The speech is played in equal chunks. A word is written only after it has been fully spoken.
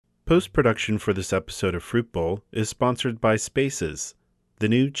Post-production for this episode of Fruit Bowl is sponsored by Spaces, the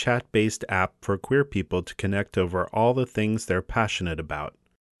new chat-based app for queer people to connect over all the things they're passionate about.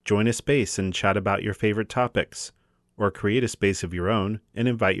 Join a space and chat about your favorite topics, or create a space of your own and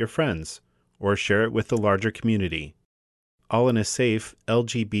invite your friends, or share it with the larger community. All in a safe,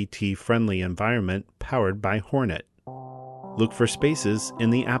 LGBT-friendly environment powered by Hornet. Look for Spaces in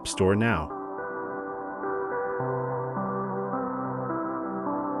the App Store now.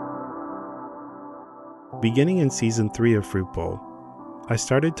 Beginning in Season 3 of Fruit Bowl, I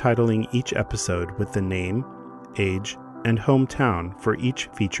started titling each episode with the name, age, and hometown for each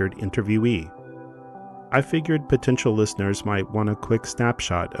featured interviewee. I figured potential listeners might want a quick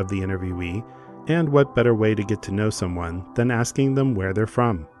snapshot of the interviewee, and what better way to get to know someone than asking them where they're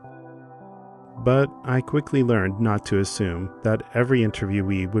from. But I quickly learned not to assume that every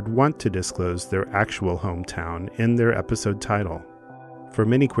interviewee would want to disclose their actual hometown in their episode title. For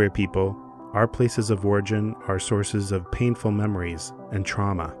many queer people, our places of origin are sources of painful memories and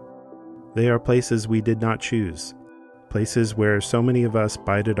trauma. They are places we did not choose, places where so many of us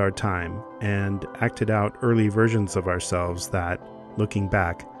bided our time and acted out early versions of ourselves that, looking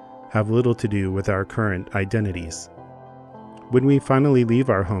back, have little to do with our current identities. When we finally leave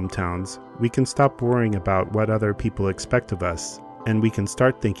our hometowns, we can stop worrying about what other people expect of us, and we can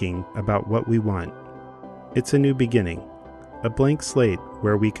start thinking about what we want. It's a new beginning. A blank slate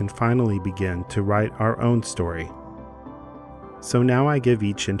where we can finally begin to write our own story. So now I give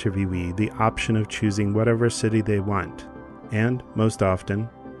each interviewee the option of choosing whatever city they want, and, most often,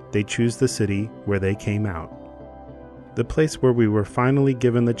 they choose the city where they came out. The place where we were finally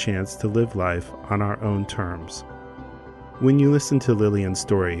given the chance to live life on our own terms. When you listen to Lillian's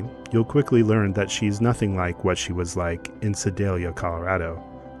story, you'll quickly learn that she's nothing like what she was like in Sedalia, Colorado,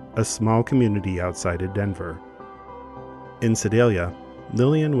 a small community outside of Denver. In Sedalia,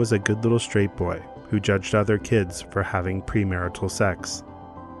 Lillian was a good little straight boy who judged other kids for having premarital sex.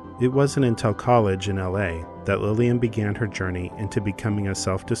 It wasn't until college in LA that Lillian began her journey into becoming a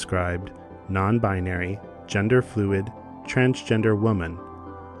self-described, non-binary, gender-fluid, transgender woman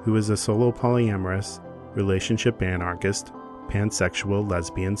who is a solo polyamorous, relationship anarchist, pansexual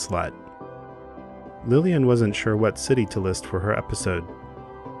lesbian slut. Lillian wasn't sure what city to list for her episode,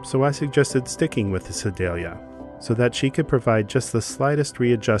 so I suggested sticking with Sedalia, so that she could provide just the slightest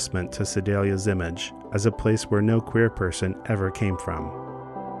readjustment to Sedalia's image as a place where no queer person ever came from.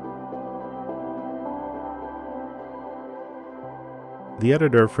 The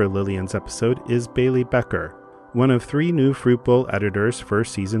editor for Lillian's episode is Bailey Becker, one of 3 new Fruit Bowl editors for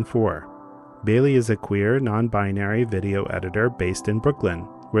Season 4. Bailey is a queer, non-binary video editor based in Brooklyn,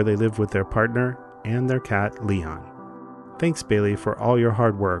 where they live with their partner and their cat, Leon. Thanks, Bailey, for all your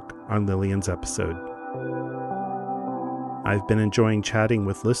hard work on Lillian's episode. I've been enjoying chatting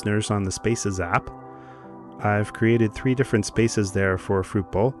with listeners on the Spaces app. I've created 3 different spaces there for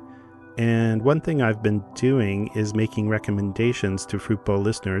Fruit Bowl, and one thing I've been doing is making recommendations to Fruit Bowl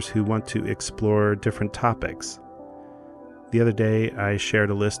listeners who want to explore different topics. The other day, I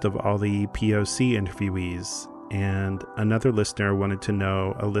shared a list of all the POC interviewees, and another listener wanted to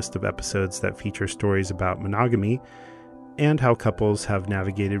know a list of episodes that feature stories about monogamy and how couples have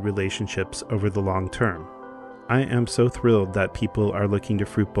navigated relationships over the long term. I am so thrilled that people are looking to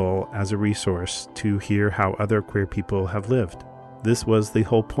Fruit Bowl as a resource to hear how other queer people have lived. This was the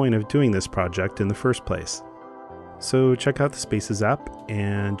whole point of doing this project in the first place. So check out the Spaces app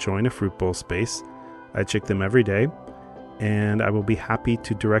and join a Fruit Bowl space. I check them every day, and I will be happy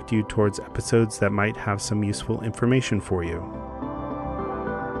to direct you towards episodes that might have some useful information for you.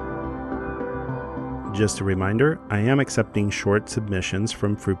 Just a reminder, I am accepting short submissions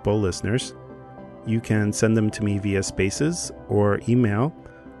from Fruit Bowl listeners. You can send them to me via Spaces or email,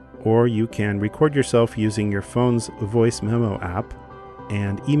 or you can record yourself using your phone's voice memo app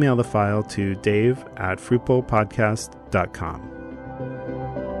and email the file to dave@fruitbowlpodcast.com.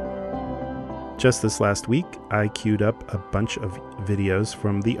 Just this last week, I queued up a bunch of videos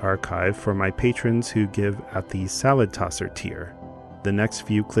from the archive for my patrons who give at the Salad Tosser tier. The next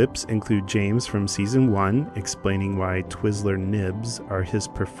few clips include James from Season 1 explaining why Twizzler nibs are his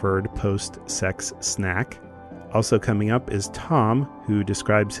preferred post-sex snack. Also coming up is Tom, who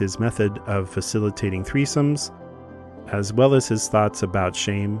describes his method of facilitating threesomes, as well as his thoughts about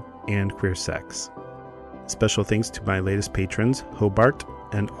shame and queer sex. Special thanks to my latest patrons, Hobart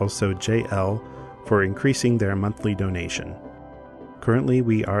and also JL, for increasing their monthly donation. Currently,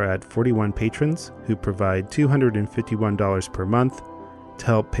 we are at 41 patrons who provide $251 per month to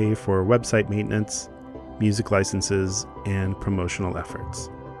help pay for website maintenance, music licenses, and promotional efforts.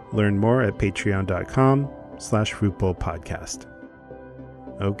 Learn more at patreon.com/fruitbowlpodcast.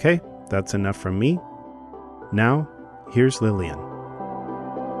 Okay, that's enough from me. Now, here's Lillian.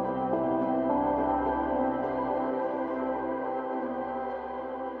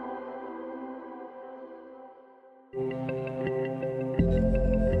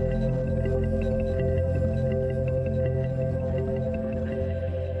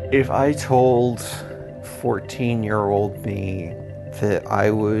 If I told 14-year-old me that I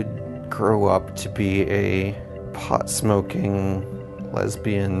would grow up to be a pot-smoking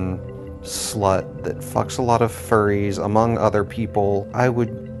lesbian slut that fucks a lot of furries among other people, I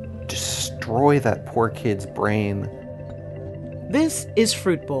would destroy that poor kid's brain. This is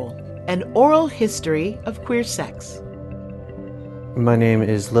Fruit Bowl, an oral history of queer sex. My name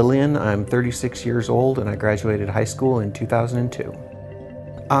is Lillian. I'm 36 years old and I graduated high school in 2002.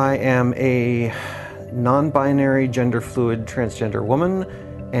 I am a non-binary, gender-fluid, transgender woman,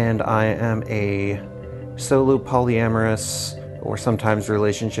 and I am a solo polyamorous, or sometimes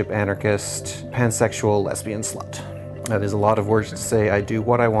relationship anarchist, pansexual lesbian slut. That is a lot of words to say I do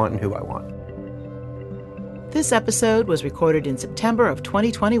what I want and who I want. This episode was recorded in September of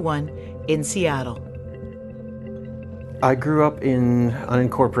 2021 in Seattle. I grew up in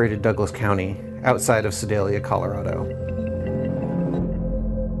unincorporated Douglas County, outside of Sedalia, Colorado.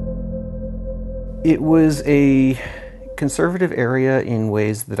 It was a conservative area in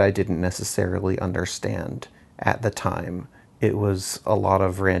ways that I didn't necessarily understand at the time. It was a lot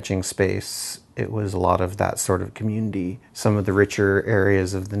of ranching space. It was a lot of that sort of community. Some of the richer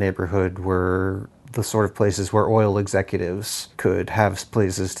areas of the neighborhood were the sort of places where oil executives could have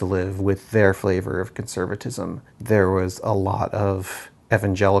places to live with their flavor of conservatism. There was a lot of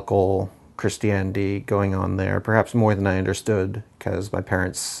evangelical Christianity going on there, perhaps more than I understood, because my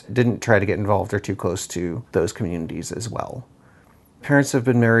parents didn't try to get involved or too close to those communities as well. Parents have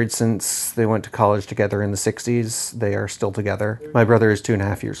been married since they went to college together in the 60s. They are still together. My brother is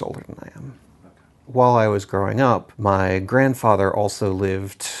 2.5 years older than I am. While I was growing up, my grandfather also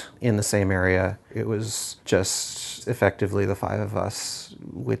lived in the same area. It was just effectively the five of us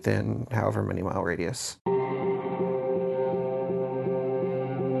within however many mile radius.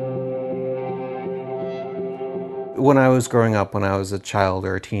 When I was growing up, when I was a child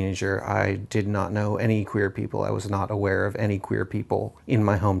or a teenager, I did not know any queer people. I was not aware of any queer people in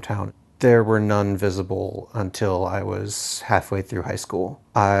my hometown. There were none visible until I was halfway through high school.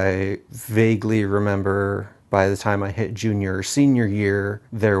 I vaguely remember by the time I hit junior or senior year,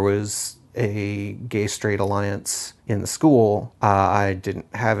 there was a gay-straight alliance in the school. I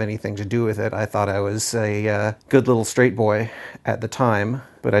didn't have anything to do with it. I thought I was a good little straight boy at the time,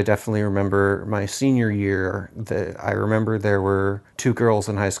 but I definitely remember my senior year that I remember there were two girls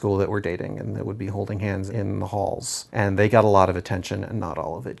in high school that were dating and that would be holding hands in the halls, and they got a lot of attention and not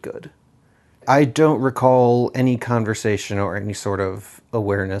all of it good. I don't recall any conversation or any sort of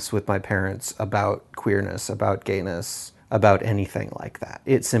awareness with my parents about queerness, about gayness, about anything like that.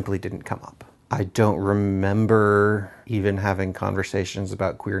 It simply didn't come up. I don't remember even having conversations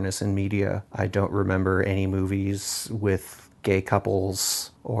about queerness in media. I don't remember any movies with gay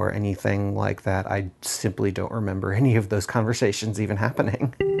couples or anything like that. I simply don't remember any of those conversations even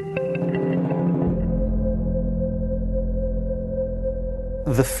happening.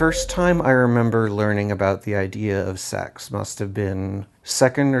 The first time I remember learning about the idea of sex must have been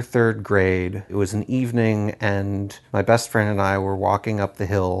second or third grade. It was an evening and my best friend and I were walking up the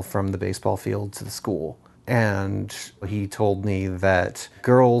hill from the baseball field to the school. And he told me that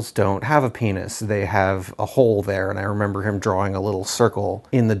girls don't have a penis, they have a hole there. And I remember him drawing a little circle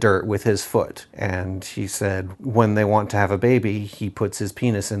in the dirt with his foot. And he said when they want to have a baby, he puts his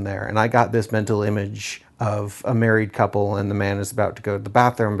penis in there. And I got this mental image of a married couple and the man is about to go to the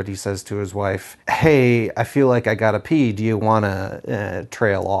bathroom, but he says to his wife, "Hey, I feel like I gotta pee. Do you want to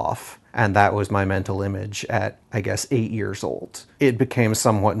trail off?" And that was my mental image at, I guess, 8 years old. It became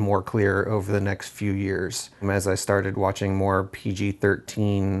somewhat more clear over the next few years as I started watching more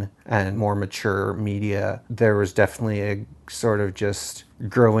PG-13 and more mature media. There was definitely a sort of just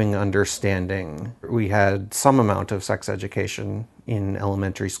growing understanding. We had some amount of sex education in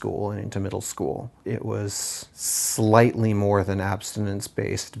elementary school and into middle school. It was slightly more than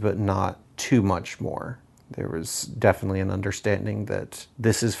abstinence-based, but not too much more. There was definitely an understanding that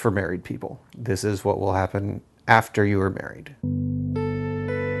this is for married people. This is what will happen after you are married.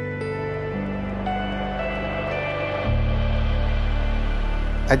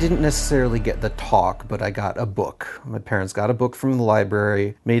 I didn't necessarily get the talk, but I got a book. My parents got a book from the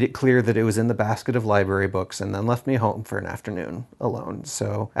library, made it clear that it was in the basket of library books, and then left me home for an afternoon alone.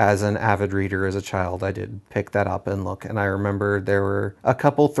 So as an avid reader as a child, I did pick that up and look. And I remember there were a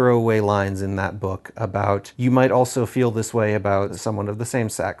couple throwaway lines in that book about, you might also feel this way about someone of the same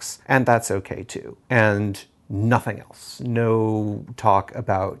sex, and that's okay too. And nothing else. No talk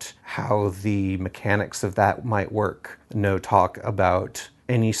about how the mechanics of that might work. No talk about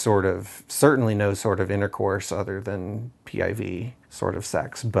any sort of, certainly no sort of intercourse other than PIV sort of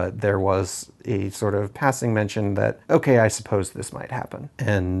sex, but there was a sort of passing mention that, okay, I suppose this might happen.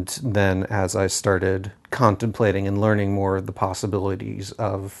 And then as I started contemplating and learning more of the possibilities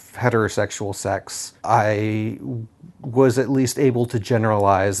of heterosexual sex, I was at least able to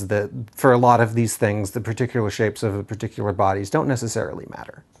generalize that for a lot of these things, the particular shapes of particular bodies don't necessarily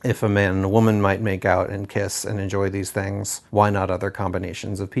matter. If a man and a woman might make out and kiss and enjoy these things, why not other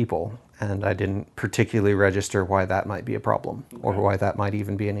combinations of people? And I didn't particularly register why that might be a problem, or why that might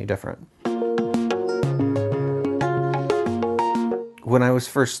even be any different. When I was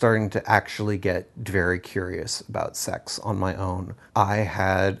first starting to actually get very curious about sex on my own, I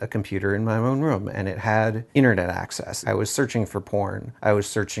had a computer in my own room and it had internet access. I was searching for porn. I was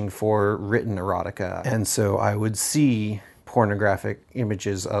searching for written erotica. And so I would see pornographic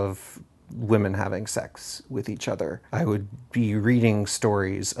images of women having sex with each other. I would be reading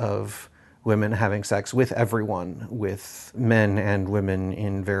stories of women having sex with everyone, with men and women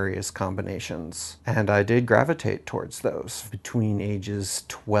in various combinations. And I did gravitate towards those between ages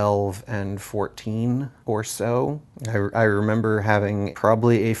 12 and 14 or so. I remember having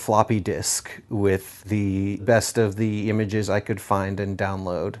probably a floppy disk with the best of the images I could find and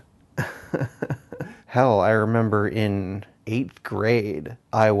download. Hell, I remember in 8th grade,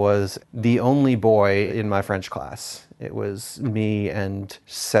 I was the only boy in my French class. It was me and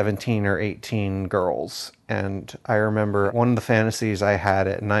 17 or 18 girls. And I remember one of the fantasies I had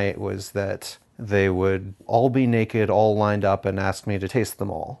at night was that they would all be naked, all lined up, and ask me to taste them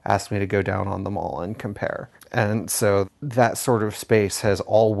all, ask me to go down on them all and compare. And so that sort of space has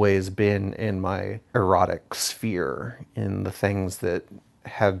always been in my erotic sphere, in the things that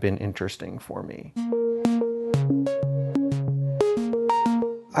have been interesting for me.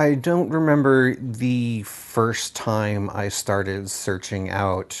 I don't remember the first time I started searching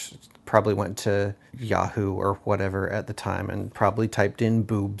out. Probably went to Yahoo or whatever at the time and probably typed in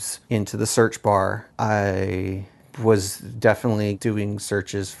boobs into the search bar. I was definitely doing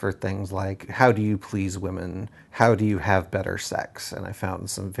searches for things like, how do you please women? How do you have better sex? And I found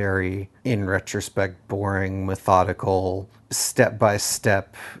some very, in retrospect, boring, methodical,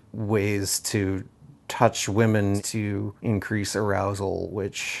 step-by-step ways to touch women to increase arousal,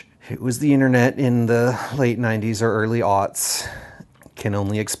 which it was the internet in the late 90s or early aughts. Can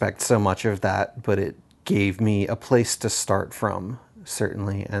only expect so much of that, but it gave me a place to start from,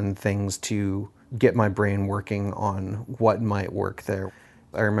 certainly, and things to get my brain working on what might work there.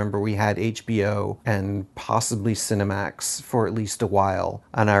 I remember we had HBO and possibly Cinemax for at least a while,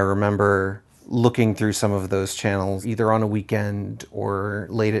 and I remember looking through some of those channels either on a weekend or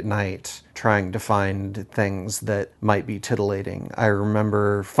late at night, trying to find things that might be titillating. I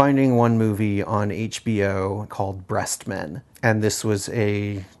remember finding one movie on HBO called Breast Men, and this was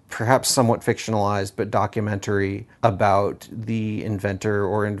a perhaps somewhat fictionalized but documentary about the inventor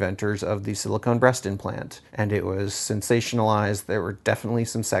or inventors of the silicone breast implant. And it was sensationalized. There were definitely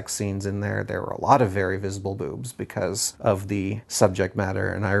some sex scenes in there. There were a lot of very visible boobs because of the subject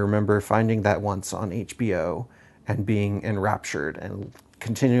matter. And I remember finding that once on HBO and being enraptured and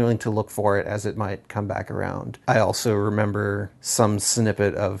continuing to look for it as it might come back around. I also remember some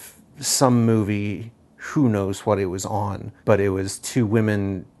snippet of some movie, who knows what it was on, but it was two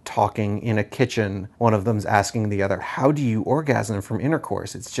women talking in a kitchen. One of them's asking the other, how do you orgasm from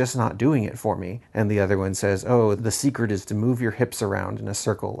intercourse? It's just not doing it for me. And the other one says, oh, the secret is to move your hips around in a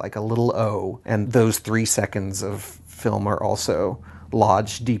circle like a little O. And those 3 seconds of film are also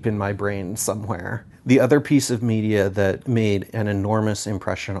lodged deep in my brain somewhere. The other piece of media that made an enormous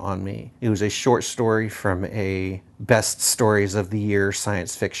impression on me, it was a short story from a Best Stories of the Year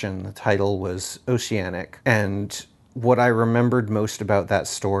science fiction. The title was Oceanic. And what I remembered most about that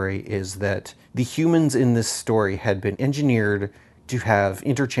story is that the humans in this story had been engineered to have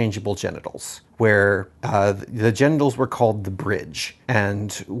interchangeable genitals, where the genitals were called the bridge.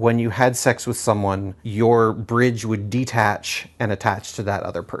 And when you had sex with someone, your bridge would detach and attach to that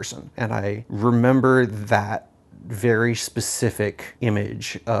other person. And I remember that very specific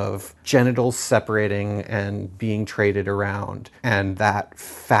image of genitals separating and being traded around, and that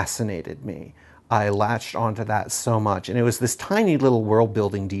fascinated me. I latched onto that so much. And it was this tiny little world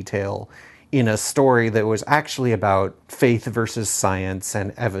building detail in a story that was actually about faith versus science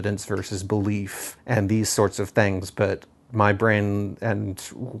and evidence versus belief and these sorts of things. But my brain and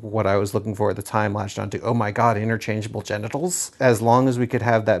what I was looking for at the time latched onto, oh my God, interchangeable genitals. As long as we could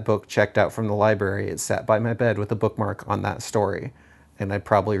have that book checked out from the library, it sat by my bed with a bookmark on that story. And I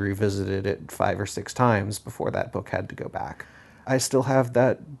probably revisited it 5 or 6 times before that book had to go back. I still have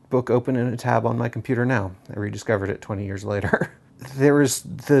that book open in a tab on my computer now. I rediscovered it 20 years later. There was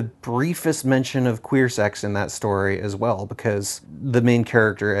the briefest mention of queer sex in that story as well, because the main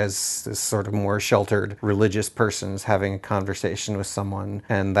character, as this sort of more sheltered religious person, is having a conversation with someone,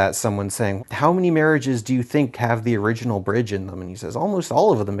 and that someone saying, how many marriages do you think have the original bridge in them? And he says, almost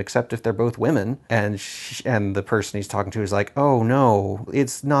all of them, except if they're both women. And the person he's talking to is like, oh no,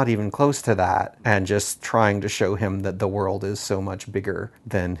 it's not even close to that. And just trying to show him that the world is so much bigger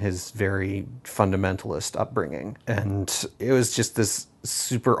than his very fundamentalist upbringing. And it was just this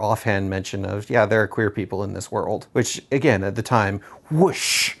super offhand mention of, yeah, there are queer people in this world, which again, at the time,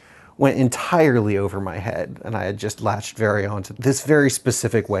 whoosh, went entirely over my head. And I had just latched very onto this very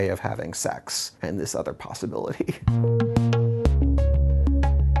specific way of having sex and this other possibility.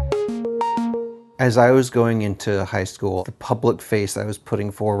 As I was going into high school, the public face I was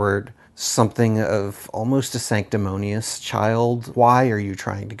putting forward something of almost a sanctimonious child. Why are you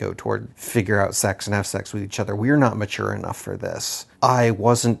trying to go toward figure out sex and have sex with each other? We're not mature enough for this. I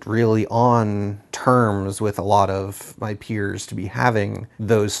wasn't really on terms with a lot of my peers to be having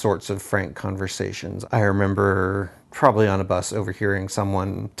those sorts of frank conversations. I remember probably on a bus overhearing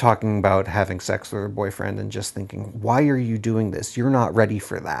someone talking about having sex with her boyfriend and just thinking, why are you doing this? You're not ready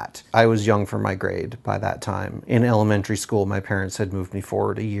for that. I was young for my grade by that time. In elementary school, my parents had moved me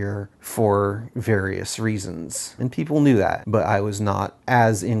forward a year for various reasons, and people knew that, but I was not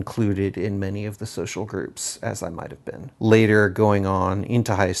as included in many of the social groups as I might have been. Later, going on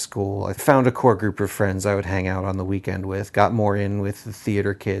into high school, I found a core group of friends I would hang out on the weekend with, got more in with the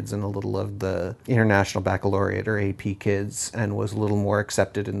theater kids and a little of the International Baccalaureate or AP kids, and was a little more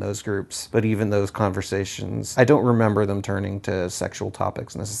accepted in those groups. But even those conversations, I don't remember them turning to sexual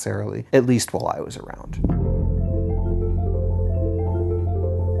topics necessarily, at least while I was around.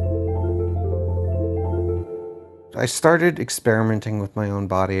 I started experimenting with my own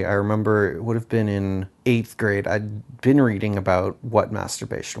body. I remember it would have been in 8th grade. I'd been reading about what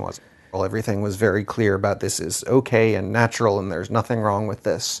masturbation was. Well, everything was very clear about this is okay and natural and there's nothing wrong with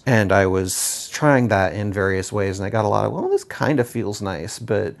this. And I was trying that in various ways, and I got a lot of, well, this kind of feels nice,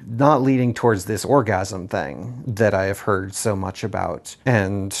 but not leading towards this orgasm thing that I have heard so much about.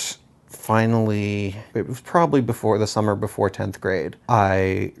 And finally, it was probably before the summer before 10th grade,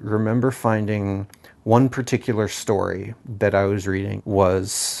 I remember finding one particular story that I was reading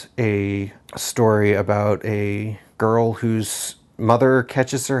was a story about a girl whose mother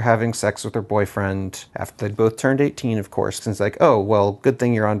catches her having sex with her boyfriend after they both turned 18, of course. And it's like, oh, well, good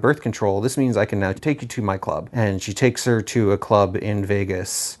thing you're on birth control. This means I can now take you to my club. And she takes her to a club in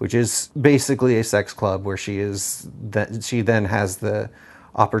Vegas, which is basically a sex club where she then has the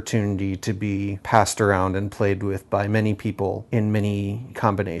opportunity to be passed around and played with by many people in many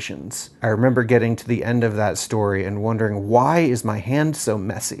combinations. I remember getting to the end of that story and wondering, why is my hand so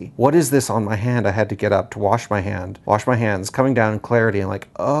messy? What is this on my hand? I had to get up to wash my hands, coming down in clarity and like,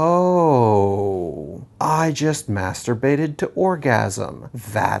 oh, I just masturbated to orgasm.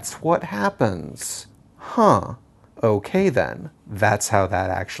 That's what happens. Huh. Okay then, that's how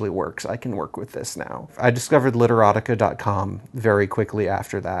that actually works. I can work with this now. I discovered literotica.com very quickly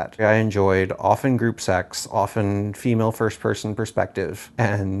after that. I enjoyed often group sex, often female first-person perspective,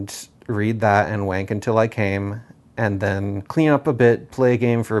 and read that and wank until I came, and then clean up a bit, play a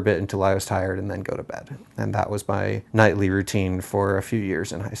game for a bit until I was tired, and then go to bed. And that was my nightly routine for a few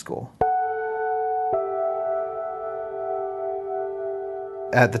years in high school.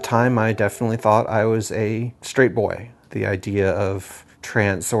 At the time, I definitely thought I was a straight boy. The idea of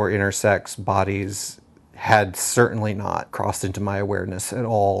trans or intersex bodies had certainly not crossed into my awareness at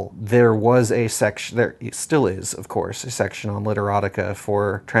all. There was a section, there still is, of course, a section on Literotica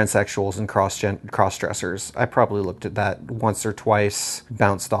for transsexuals and cross-dressers. I probably looked at that once or twice,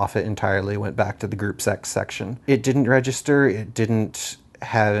 bounced off it entirely, went back to the group sex section. It didn't register, it didn't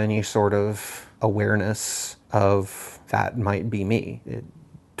have any sort of awareness of that might be me. It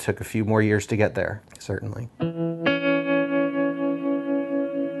took a few more years to get there, certainly.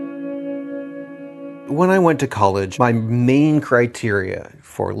 When I went to college, my main criteria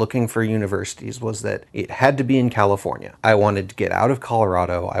for looking for universities was that it had to be in California. I wanted to get out of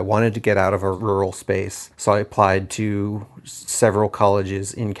Colorado. I wanted to get out of a rural space. So I applied to several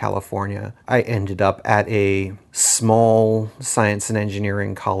colleges in California. I ended up at a small science and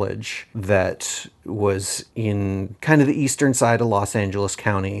engineering college that was in kind of the eastern side of Los Angeles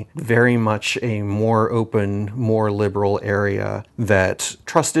County, very much a more open, more liberal area that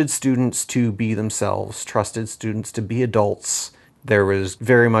trusted students to be themselves, trusted students to be adults. There was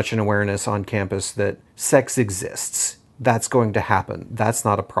very much an awareness on campus that sex exists. That's going to happen. That's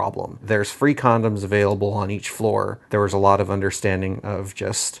not a problem. There's free condoms available on each floor. There was a lot of understanding of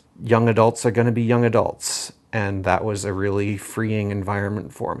just young adults are going to be young adults. And that was a really freeing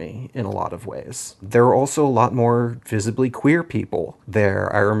environment for me in a lot of ways. There were also a lot more visibly queer people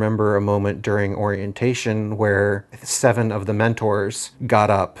there. I remember a moment during orientation where 7 of the mentors got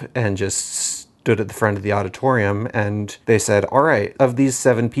up and just stood at the front of the auditorium, and they said, all right, of these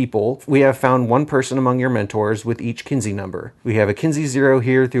 7 people, we have found one person among your mentors with each Kinsey number. We have a Kinsey 0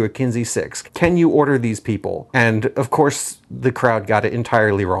 here through a Kinsey 6. Can you order these people? And of course, the crowd got it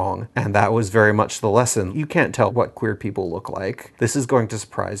entirely wrong. And that was very much the lesson. You can't tell what queer people look like. This is going to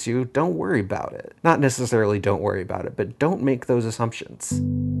surprise you. Don't worry about it. Not necessarily don't worry about it, but don't make those assumptions.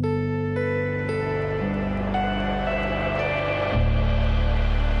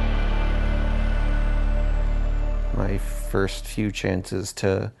 My first few chances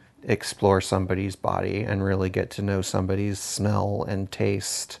to explore somebody's body and really get to know somebody's smell and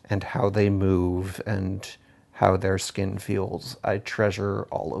taste and how they move and how their skin feels. I treasure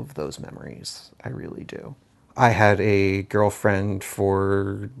all of those memories. I really do. I had a girlfriend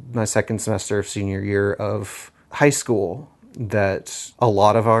for my second semester of senior year of high school that a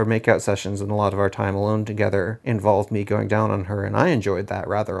lot of our makeout sessions and a lot of our time alone together involved me going down on her, and I enjoyed that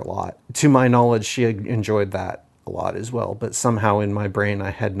rather a lot. To my knowledge, she enjoyed that a lot as well, but somehow in my brain I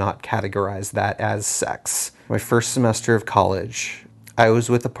had not categorized that as sex. My first semester of college, I was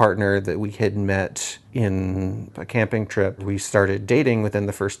with a partner that we had met in a camping trip. We started dating within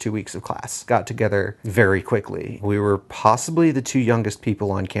the first 2 weeks of class, got together very quickly. We were possibly the 2 youngest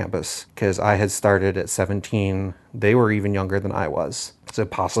people on campus because I had started at 17. They were even younger than I was. So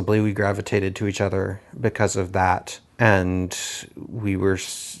possibly we gravitated to each other because of that. And we were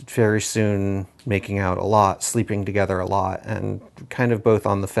very soon making out a lot, sleeping together a lot, and kind of both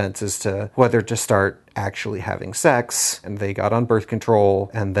on the fence as to whether to start actually having sex. And they got on birth control.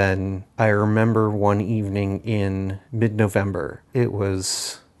 And then I remember one evening in mid-November, it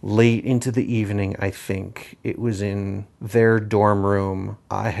was late into the evening, I think. It was in their dorm room.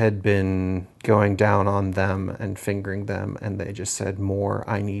 I had been going down on them and fingering them, and they just said, more,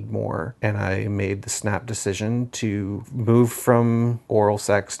 I need more. And I made the snap decision to move from oral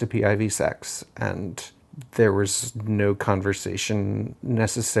sex to PIV sex. And there was no conversation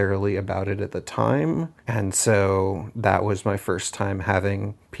necessarily about it at the time. And so that was my first time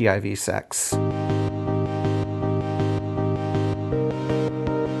having PIV sex.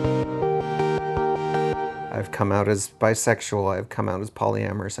 I've come out as bisexual, I've come out as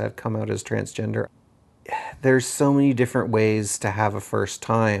polyamorous, I've come out as transgender. There's so many different ways to have a first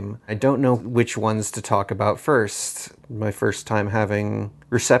time. I don't know which ones to talk about first. My first time having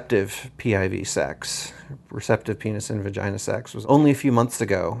receptive PIV sex, receptive penis and vagina sex, was only a few months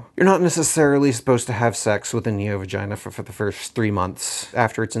ago. You're not necessarily supposed to have sex with a neovagina for the first 3 months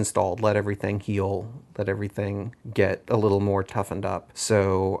after it's installed. Let everything heal, let everything get a little more toughened up.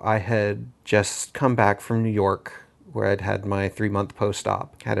 So I had just come back from New York, where I'd had my 3-month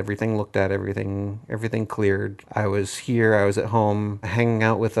post-op, had everything looked at, everything cleared. I was here, I was at home, hanging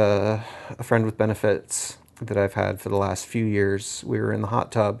out with a friend with benefits that I've had for the last few years. We were in the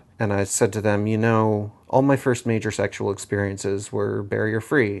hot tub, and I said to them, you know, all my first major sexual experiences were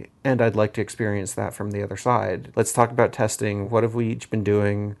barrier-free, and I'd like to experience that from the other side. Let's talk about testing. What have we each been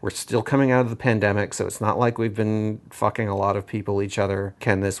doing? We're still coming out of the pandemic, so it's not like we've been fucking a lot of people each other.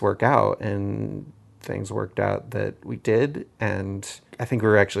 Can this work out? And things worked out that we did, and I think we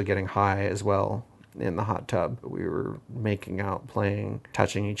were actually getting high as well in the hot tub. We were making out, playing,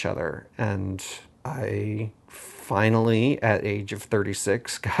 touching each other, and I finally, at age of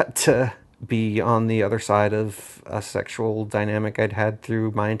 36, got to be on the other side of a sexual dynamic I'd had through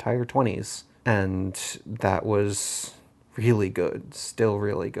my entire 20s, and that was really good, still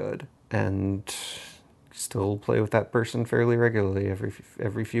really good, and still play with that person fairly regularly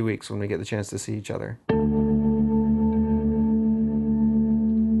every few weeks when we get the chance to see each other.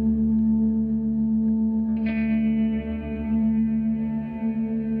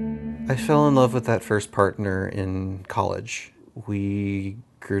 I fell in love with that first partner in college. We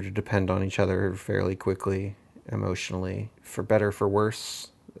grew to depend on each other fairly quickly, emotionally. For better, for worse,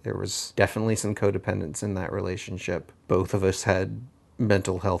 there was definitely some codependence in that relationship. Both of us had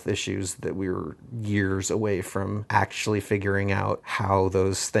mental health issues that we were years away from actually figuring out how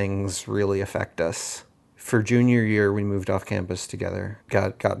those things really affect us. For junior year, we moved off campus together.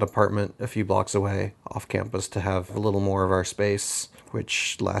 Got an apartment a few blocks away off campus to have a little more of our space,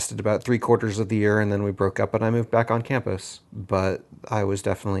 which lasted about 3/4 of the year, and then we broke up and I moved back on campus. But I was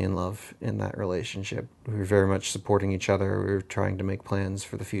definitely in love in that relationship. We were very much supporting each other. We were trying to make plans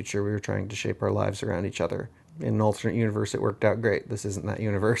for the future. We were trying to shape our lives around each other. In an alternate universe, it worked out great. This isn't that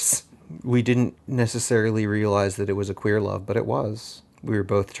universe. We didn't necessarily realize that it was a queer love, but it was. We were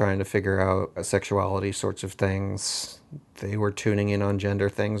both trying to figure out sexuality sorts of things. They were tuning in on gender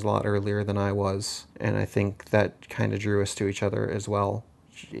things a lot earlier than I was. And I think that kind of drew us to each other as well.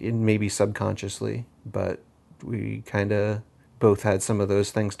 Maybe subconsciously, but we kind of both had some of those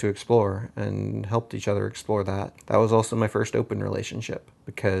things to explore and helped each other explore that. That was also my first open relationship,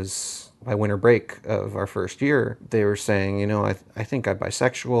 because by winter break of our first year, they were saying, you know, I think I'm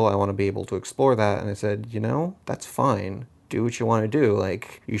bisexual. I want to be able to explore that. And I said, you know, that's fine. Do what you want to do.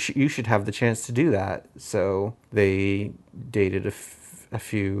 Like, you should have the chance to do that. So they dated a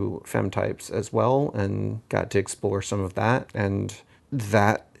few femme types as well and got to explore some of that. And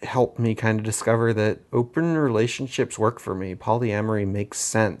that helped me kind of discover that open relationships work for me. Polyamory makes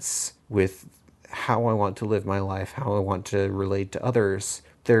sense with how I want to live my life, how I want to relate to others.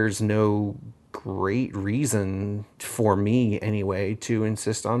 There's no great reason for me anyway to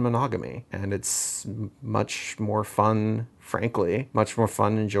insist on monogamy, and it's much more fun, frankly, much more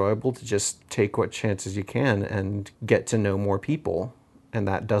fun and enjoyable to just take what chances you can and get to know more people, and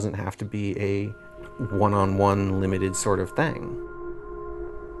that doesn't have to be a one-on-one limited sort of thing.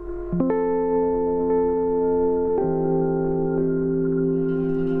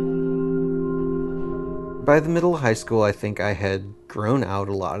 By the middle of high school, I think I had grown out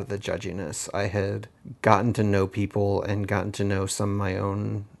a lot of the judginess. I had gotten to know people and gotten to know some of my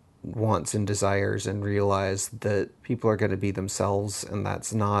own wants and desires and realized that people are going to be themselves, and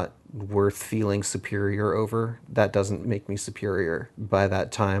that's not worth feeling superior over. That doesn't make me superior. By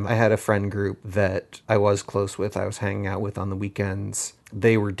that time, I had a friend group that I was close with, I was hanging out with on the weekends.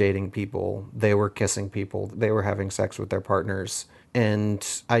 They were dating people, they were kissing people, they were having sex with their partners. And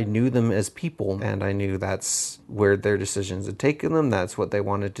I knew them as people, and I knew that's where their decisions had taken them. That's what they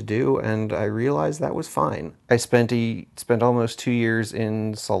wanted to do, and I realized that was fine. I spent almost 2 years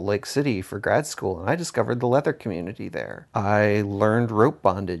in Salt Lake City for grad school, and I discovered the leather community there. I learned rope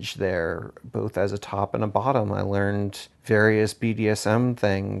bondage there, both as a top and a bottom. I learned various BDSM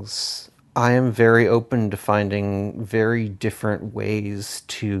things. I am very open to finding very different ways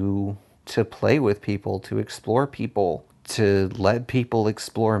to play with people, to explore people, to let people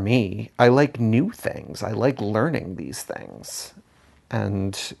explore me. I like new things. I like learning these things.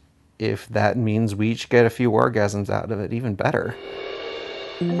 And if that means we each get a few orgasms out of it, even better.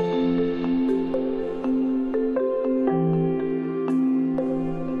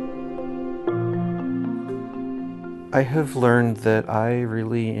 I have learned that I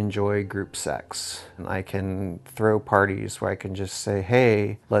really enjoy group sex. And I can throw parties where I can just say,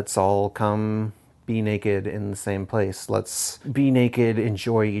 hey, let's all come be naked in the same place. Let's be naked,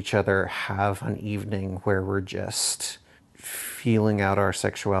 enjoy each other, have an evening where we're just feeling out our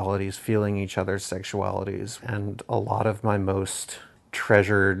sexualities, feeling each other's sexualities. And a lot of my most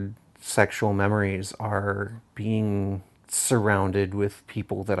treasured sexual memories are being surrounded with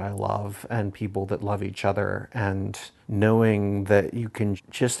people that I love and people that love each other, and knowing that you can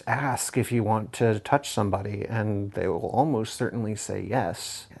just ask if you want to touch somebody and they will almost certainly say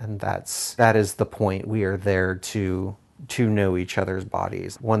yes. And that is the point. We are there to know each other's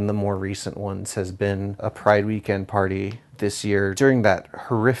bodies. One of the more recent ones has been a Pride weekend party this year. During that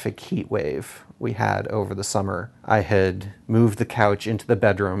horrific heat wave we had over the summer, I had moved the couch into the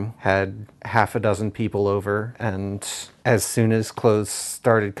bedroom, had half a dozen people over, and as soon as clothes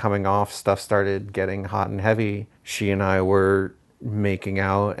started coming off, stuff started getting hot and heavy, she and I were making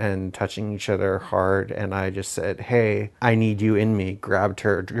out and touching each other hard, and I just said, hey, I need you in me, grabbed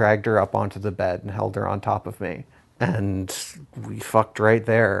her, dragged her up onto the bed and held her on top of me. And we fucked right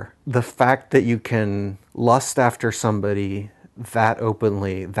there. The fact that you can lust after somebody that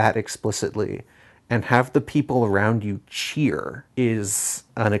openly, that explicitly, and have the people around you cheer is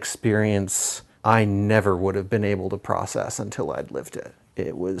an experience I never would have been able to process until I'd lived it.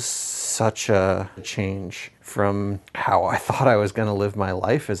 It was such a change from how I thought I was going to live my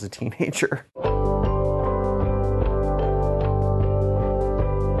life as a teenager.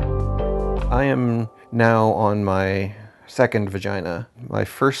 I am now on my second vagina. My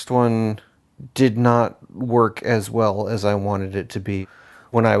first one did not work as well as I wanted it to be.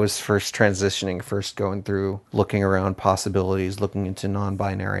 When I was first transitioning, first going through looking around possibilities, looking into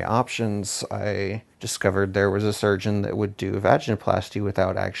non-binary options, I discovered there was a surgeon that would do vaginoplasty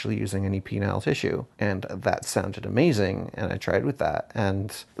without actually using any penile tissue. And that sounded amazing, and I tried with that.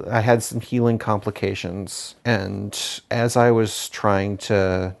 And I had some healing complications. And as I was trying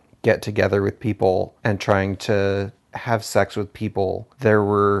to get together with people and trying to have sex with people, there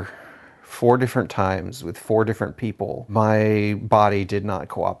were 4 different times with 4 different people, my body did not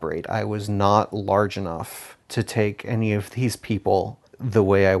cooperate. I was not large enough to take any of these people the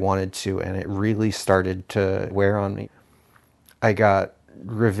way I wanted to, and it really started to wear on me. I got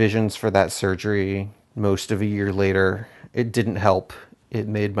revisions for that surgery most of a year later. It didn't help. It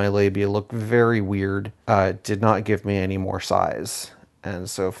made my labia look very weird. It did not give me any more size. And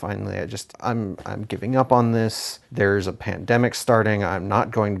so finally I'm giving up on this. There's a pandemic starting. I'm not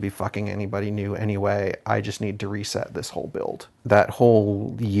going to be fucking anybody new anyway. I just need to reset this whole build. That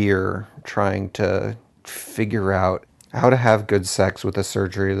whole year trying to figure out how to have good sex with a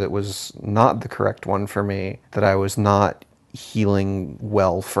surgery that was not the correct one for me, that I was not healing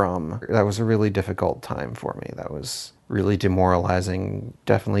well from. That was a really difficult time for me. That was really demoralizing,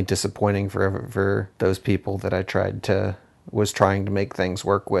 definitely disappointing for those people that was trying to make things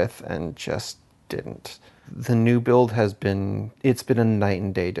work with and just didn't. The new build it's been a night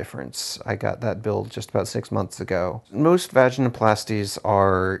and day difference. I got that build just about 6 months ago. Most vaginoplasties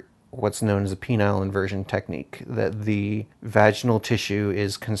are what's known as a penile inversion technique, that the vaginal tissue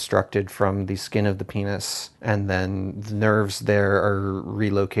is constructed from the skin of the penis, and then the nerves there are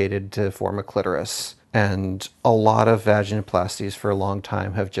relocated to form a clitoris. And a lot of vaginoplasties for a long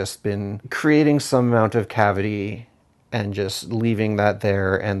time have just been creating some amount of cavity and just leaving that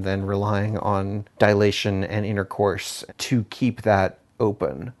there and then relying on dilation and intercourse to keep that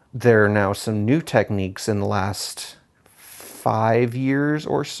open. There are now some new techniques in the last 5 years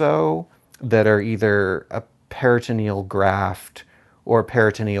or so that are either a peritoneal graft or a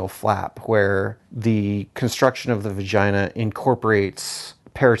peritoneal flap, where the construction of the vagina incorporates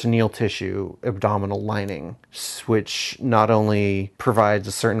peritoneal tissue, abdominal lining, which not only provides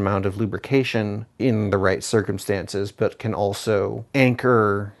a certain amount of lubrication in the right circumstances, but can also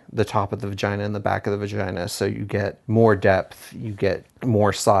anchor the top of the vagina and the back of the vagina, so you get more depth, you get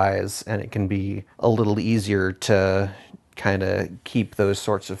more size, and it can be a little easier to kind of keep those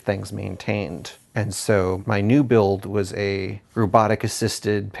sorts of things maintained. And so my new build was a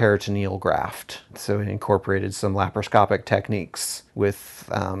robotic-assisted peritoneal graft. So it incorporated some laparoscopic techniques with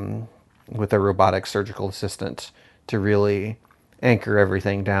a robotic surgical assistant to really anchor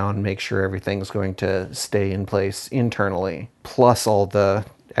everything down, make sure everything's going to stay in place internally, plus all the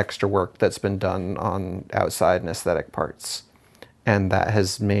extra work that's been done on outside and aesthetic parts. And that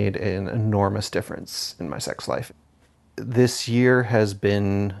has made an enormous difference in my sex life. This year has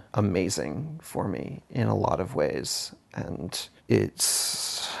been amazing for me in a lot of ways, and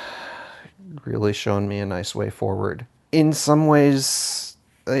it's really shown me a nice way forward. In some ways,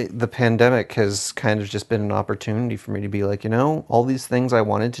 the pandemic has kind of just been an opportunity for me to be like, all these things I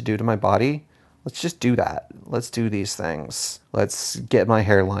wanted to do to my body, let's just do that. Let's do these things. Let's get my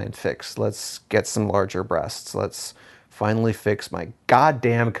hairline fixed. Let's get some larger breasts. Let's finally fix my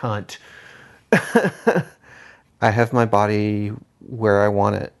goddamn cunt. I have my body where I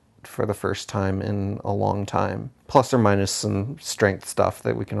want it for the first time in a long time, plus or minus some strength stuff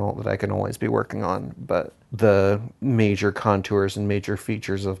that I can always be working on. But the major contours and major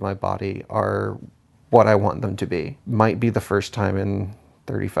features of my body are what I want them to be. Might be the first time in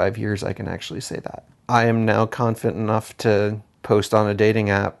 35 years I can actually say that. I am now confident enough to post on a dating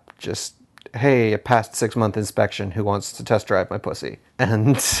app, just, hey, a past 6-month inspection, who wants to test drive my pussy?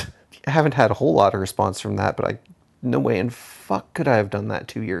 And I haven't had a whole lot of response from that, but no way in fuck could I have done that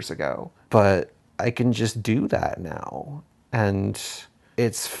 2 years ago. But I can just do that now. And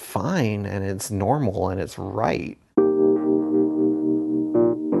it's fine, and it's normal, and it's right.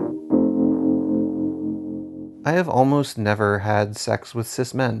 I have almost never had sex with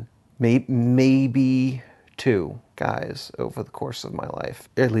cis men. Maybe 2 guys over the course of my life.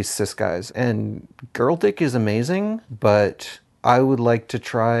 At least cis guys. And girl dick is amazing, but I would like to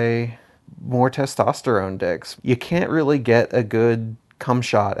try more testosterone dicks. You can't really get a good cum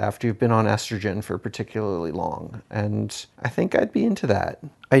shot after you've been on estrogen for particularly long, and I think I'd be into that.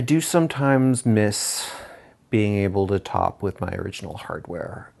 I do sometimes miss being able to top with my original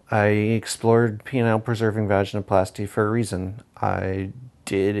hardware. I explored penile preserving vaginoplasty for a reason. I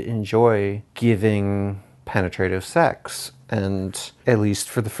did enjoy giving penetrative sex, and at least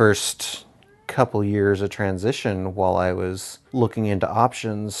for the first couple years of transition while I was looking into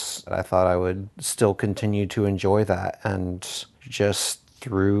options, I thought I would still continue to enjoy that, and just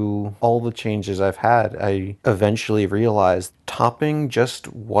through all the changes I've had, I eventually realized topping just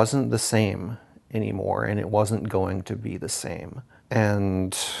wasn't the same anymore, and it wasn't going to be the same.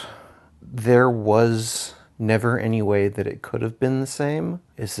 And there was never any way that it could have been the same.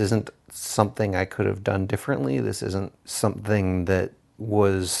 This isn't something I could have done differently. This isn't something that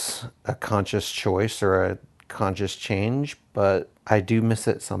was a conscious choice or a conscious change, but I do miss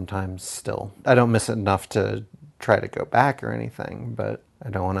it sometimes still. I don't miss it enough to try to go back or anything, but I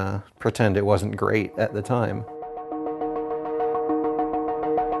don't want to pretend it wasn't great at the time.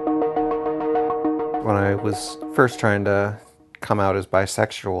 When I was first trying to come out as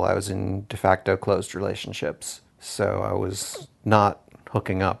bisexual, I was in de facto closed relationships. So I was not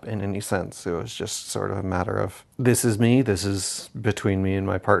hooking up in any sense. It was just sort of a matter of, this is me, this is between me and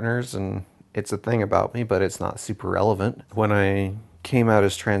my partners, and it's a thing about me, but it's not super relevant. When I came out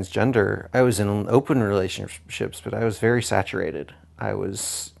as transgender, I was in open relationships, but I was very saturated. I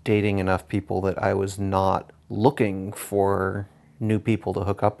was dating enough people that I was not looking for new people to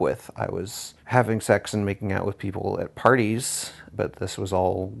hook up with. I was having sex and making out with people at parties, but this was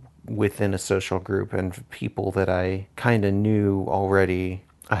all within a social group and people that I kind of knew already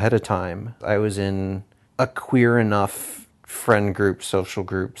ahead of time. I was in a queer enough friend group, social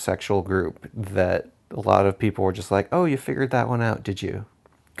group, sexual group that a lot of people were just like, oh, you figured that one out, did you?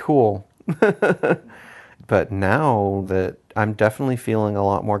 Cool. But now that I'm definitely feeling a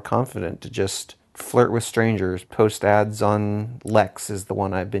lot more confident to just flirt with strangers. Post ads on Lex is the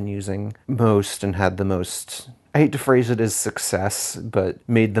one I've been using most and had the most, I hate to phrase it as success, but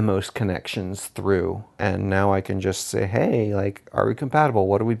made the most connections through. And now I can just say, hey, like, are we compatible?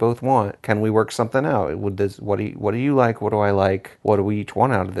 What do we both want? Can we work something out? What do you like? What do I like? What do we each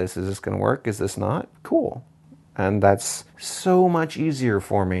want out of this? Is this going to work? Is this not? Cool. And that's so much easier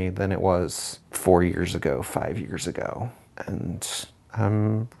for me than it was 4 years ago, 5 years ago. And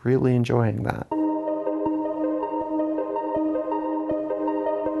I'm really enjoying that.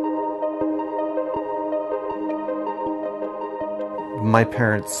 My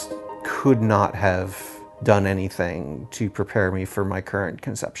parents could not have done anything to prepare me for my current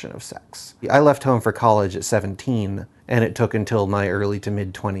conception of sex. I left home for college at 17, and it took until my early to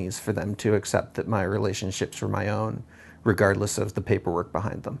mid-20s for them to accept that my relationships were my own, regardless of the paperwork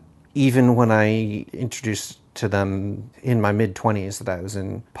behind them. Even when I introduced to them in my mid-20s that I was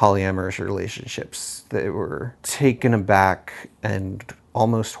in polyamorous relationships, they were taken aback and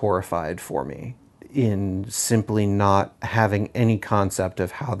almost horrified for me in simply not having any concept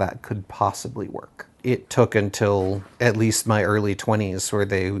of how that could possibly work. It took until at least my early 20s where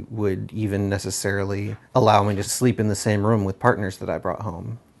they would even necessarily allow me to sleep in the same room with partners that I brought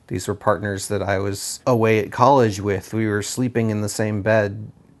home. These were partners that I was away at college with. We were sleeping in the same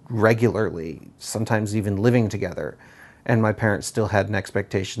bed regularly, sometimes even living together. And my parents still had an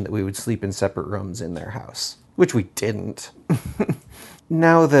expectation that we would sleep in separate rooms in their house, which we didn't.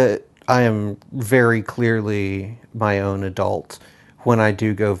 Now that I am very clearly my own adult, when I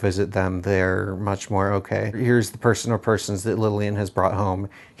do go visit them, they're much more, okay, here's the person or persons that Lillian has brought home.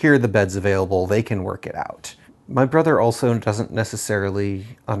 Here are the beds available. They can work it out. My brother also doesn't necessarily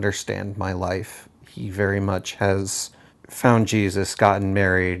understand my life. He very much has found Jesus, gotten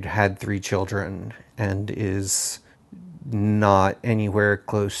married, had 3 children, and is not anywhere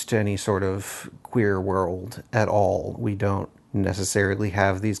close to any sort of queer world at all. We don't necessarily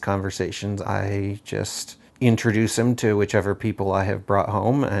have these conversations. I just introduce him to whichever people I have brought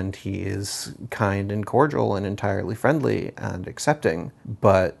home, and he is kind and cordial and entirely friendly and accepting.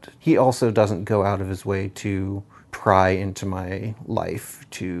 But he also doesn't go out of his way to pry into my life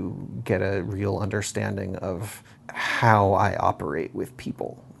to get a real understanding of how I operate with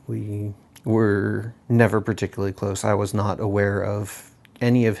people. We were never particularly close. I was not aware of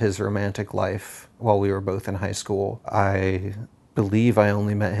any of his romantic life while we were both in high school. I believe I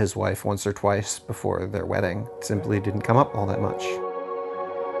only met his wife once or twice before their wedding. It simply didn't come up all that much.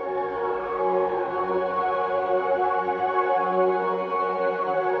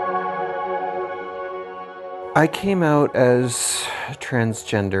 I came out as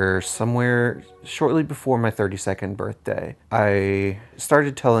transgender somewhere shortly before my 32nd birthday. I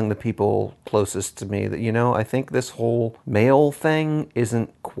started telling the people closest to me that, I think this whole male thing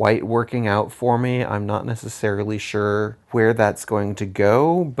isn't quite working out for me. I'm not necessarily sure where that's going to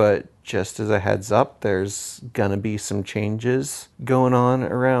go, but just as a heads up, there's gonna be some changes going on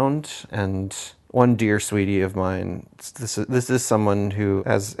around. And one dear sweetie of mine, this is someone who,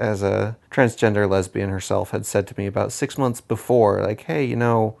 as a transgender lesbian herself, had said to me about 6 months before, like, hey,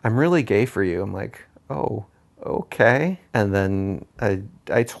 I'm really gay for you. I'm like, oh, okay. And then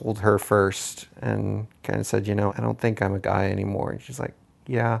I told her first and kind of said, I don't think I'm a guy anymore. And she's like,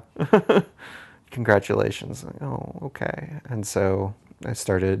 yeah. Congratulations. Like, oh, okay. And so I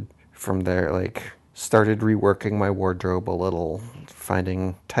started from there, started reworking my wardrobe a little,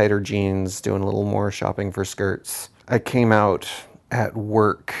 finding tighter jeans, doing a little more shopping for skirts. I came out at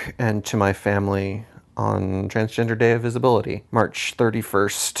work and to my family on Transgender Day of Visibility, March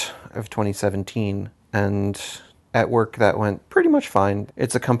 31st of 2017. And at work, that went pretty much fine.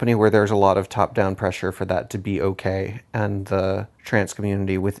 It's a company where there's a lot of top-down pressure for that to be okay, and the trans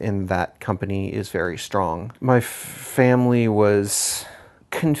community within that company is very strong. My family was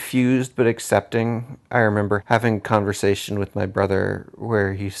confused but accepting. I remember having a conversation with my brother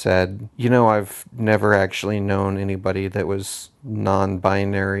where he said, I've never actually known anybody that was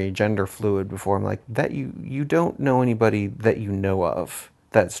non-binary, gender fluid before. I'm like, that you don't know anybody that you know of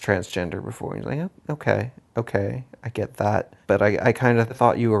that's transgender before. He's like, oh, okay, I get that. But I kind of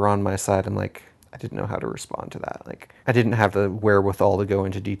thought you were on my side. I'm like, I didn't know how to respond to that. Like, I didn't have the wherewithal to go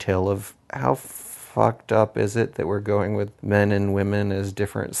into detail of how fucked up is it that we're going with men and women as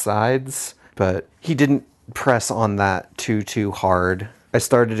different sides. But he didn't press on that too hard. I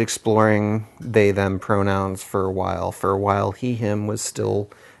started exploring they them pronouns for a while. For a while, he him was still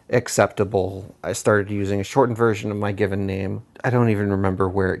acceptable. I started using a shortened version of my given name. I don't even remember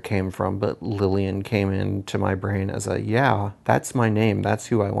where it came from, but Lillian came into my brain as yeah, that's my name. That's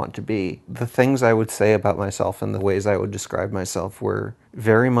who I want to be. The things I would say about myself and the ways I would describe myself were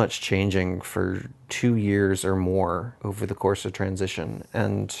very much changing for 2 years or more over the course of transition.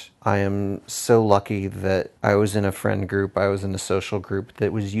 And I am so lucky that I was in a friend group, I was in a social group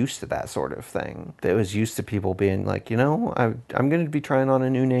that was used to that sort of thing, that was used to people being like, I'm going to be trying on a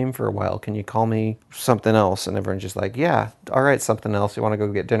new name for a while. Can you call me something else? And everyone's just like, yeah, all right, something else. You want to go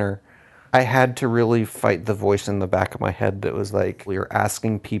get dinner? I had to really fight the voice in the back of my head that was like, you're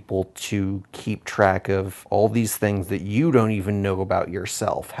asking people to keep track of all these things that you don't even know about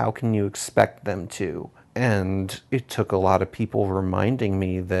yourself. How can you expect them to? And it took a lot of people reminding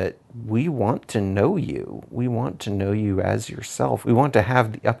me that we want to know you. We want to know you as yourself. We want to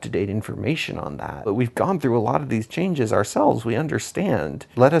have the up-to-date information on that. But we've gone through a lot of these changes ourselves. We understand.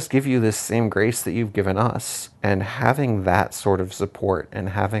 Let us give you this same grace that you've given us. And having that sort of support and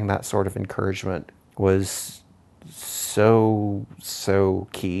having that sort of encouragement was so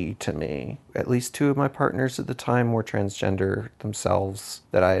key to me. At least 2 of my partners at the time were transgender themselves,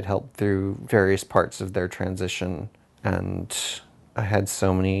 that I had helped through various parts of their transition. And I had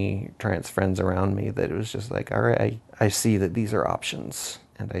so many trans friends around me that it was just like, all right, I see that these are options.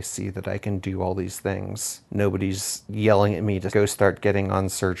 And I see that I can do all these things. Nobody's yelling at me to go start getting on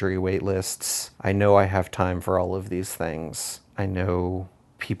surgery wait lists. I know I have time for all of these things. I know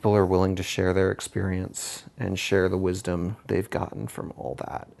people are willing to share their experience and share the wisdom they've gotten from all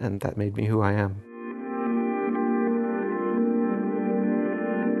that. And that made me who I am.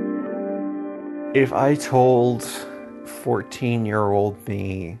 If I told 14-year-old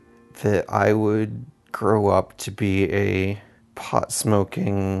me that I would grow up to be a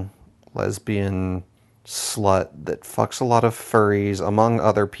pot-smoking lesbian slut that fucks a lot of furries, among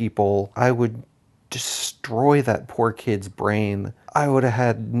other people, I would destroy that poor kid's brain. I would have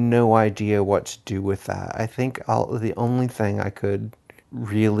had no idea what to do with that. I think the only thing I could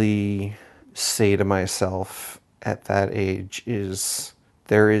really say to myself at that age is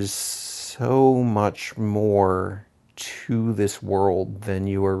there is so much more to this world than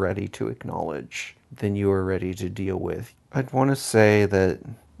you are ready to acknowledge, than you are ready to deal with. I'd want to say that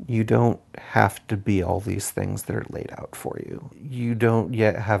you don't have to be all these things that are laid out for you. You don't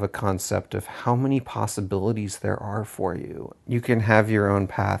yet have a concept of how many possibilities there are for you. You can have your own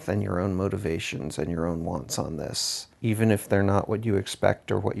path and your own motivations and your own wants on this. Even if they're not what you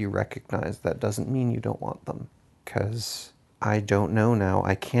expect or what you recognize, that doesn't mean you don't want them. Because I don't know now.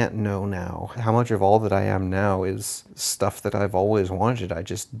 I can't know now. How much of all that I am now is stuff that I've always wanted. I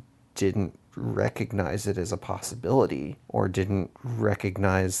just didn't recognize it as a possibility, or didn't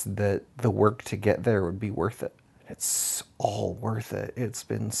recognize that the work to get there would be worth it. It's all worth it. It's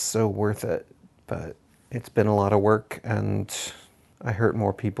been so worth it, but it's been a lot of work, and I hurt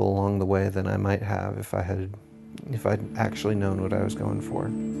more people along the way than I might have if I'd actually known what I was going for.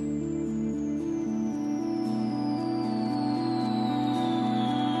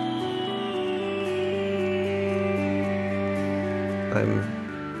 I'm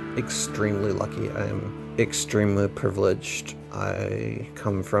extremely lucky. I'm extremely privileged. I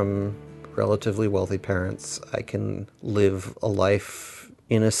come from relatively wealthy parents. I can live a life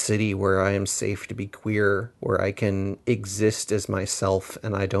in a city where I am safe to be queer, where I can exist as myself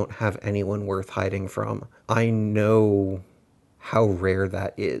and I don't have anyone worth hiding from. I know how rare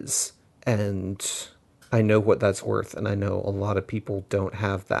that is. And I know what that's worth, and I know a lot of people don't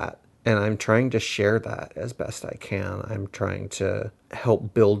have that. And I'm trying to share that as best I can. I'm trying to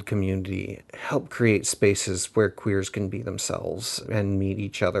help build community, help create spaces where queers can be themselves and meet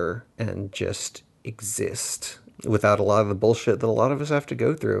each other and just exist without a lot of the bullshit that a lot of us have to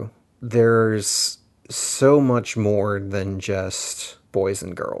go through. There's so much more than just boys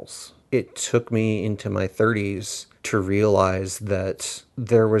and girls. It took me into my 30s to realize that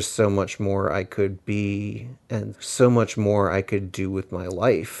there was so much more I could be and so much more I could do with my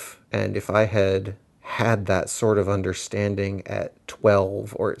life. And if I had had that sort of understanding at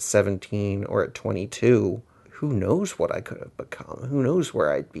 12 or at 17 or at 22, who knows what I could have become? Who knows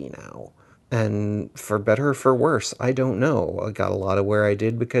where I'd be now? And for better or for worse, I don't know. I got a lot of where I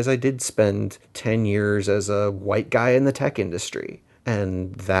did because I did spend 10 years as a white guy in the tech industry.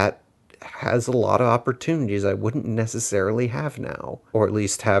 And that has a lot of opportunities I wouldn't necessarily have now, or at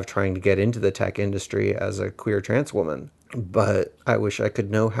least have trying to get into the tech industry as a queer trans woman. But I wish I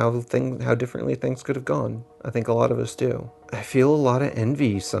could know how differently things could have gone. I think a lot of us do. I feel a lot of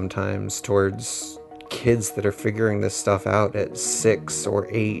envy sometimes towards kids that are figuring this stuff out at 6 or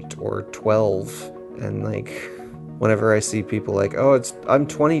 8 or 12. And like, whenever I see people like, oh, I'm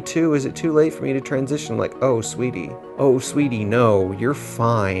 22, is it too late for me to transition? Like, oh, sweetie, no, you're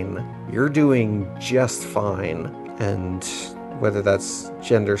fine. You're doing just fine. And whether that's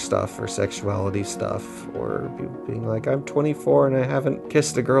gender stuff or sexuality stuff, or being like, I'm 24 and I haven't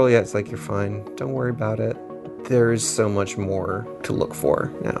kissed a girl yet, it's like, you're fine. Don't worry about it. There's so much more to look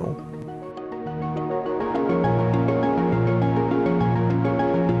for now.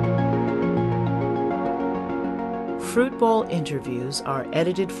 Fruit Bowl interviews are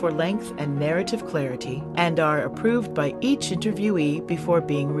edited for length and narrative clarity and are approved by each interviewee before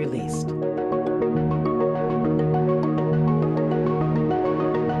being released.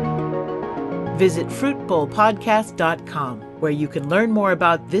 Visit fruitbowlpodcast.com, where you can learn more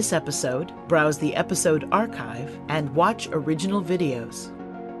about this episode, browse the episode archive, and watch original videos.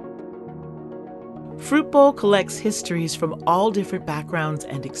 Fruit Bowl collects histories from all different backgrounds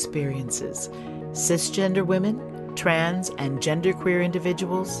and experiences: cisgender women, trans and genderqueer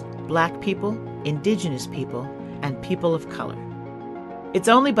individuals, Black people, Indigenous people, and people of color. It's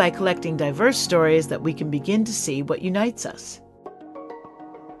only by collecting diverse stories that we can begin to see what unites us.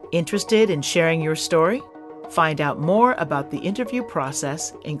 Interested in sharing your story? Find out more about the interview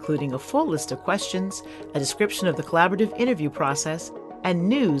process, including a full list of questions, a description of the collaborative interview process, and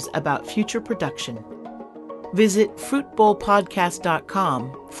news about future production. Visit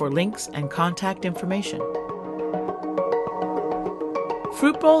fruitbowlpodcast.com for links and contact information.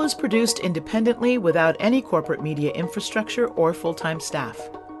 Fruit Bowl is produced independently without any corporate media infrastructure or full-time staff.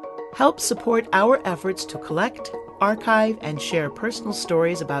 Help support our efforts to collect, archive, and share personal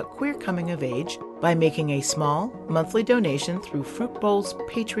stories about queer coming of age by making a small monthly donation through Fruit Bowl's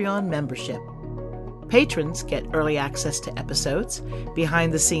Patreon membership. Patrons get early access to episodes,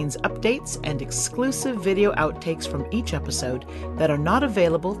 behind-the-scenes updates, and exclusive video outtakes from each episode that are not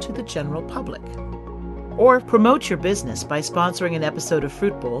available to the general public. Or promote your business by sponsoring an episode of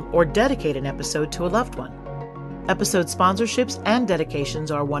Fruit Bowl or dedicate an episode to a loved one. Episode sponsorships and dedications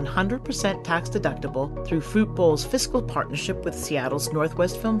are 100% tax deductible through Fruit Bowl's fiscal partnership with Seattle's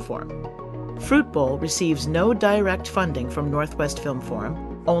Northwest Film Forum. Fruit Bowl receives no direct funding from Northwest Film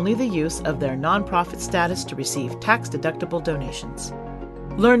Forum, only the use of their nonprofit status to receive tax-deductible donations.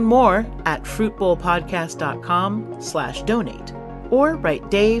 Learn more at fruitbowlpodcast.com/donate. Or write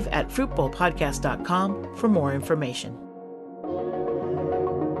Dave at fruitbowlpodcast.com for more information.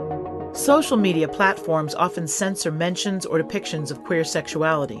 Social media platforms often censor mentions or depictions of queer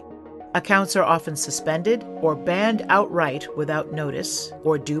sexuality. Accounts are often suspended or banned outright without notice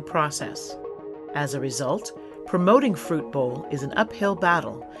or due process. As a result, promoting Fruit Bowl is an uphill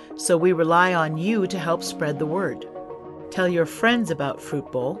battle, so we rely on you to help spread the word. Tell your friends about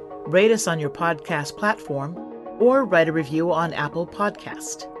Fruit Bowl, rate us on your podcast platform, or write a review on Apple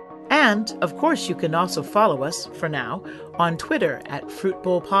Podcast. And, of course, you can also follow us, for now, on Twitter at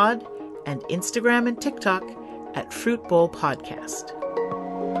FruitBowlPod and Instagram and TikTok at Fruit Bowl Podcast.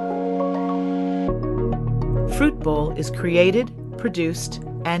 Fruit Bowl is created, produced,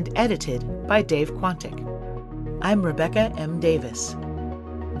 and edited by Dave Quantick. I'm Rebecca M. Davis.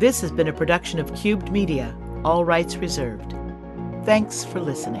 This has been a production of Cubed Media, all rights reserved. Thanks for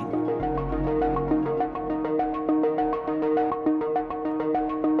listening.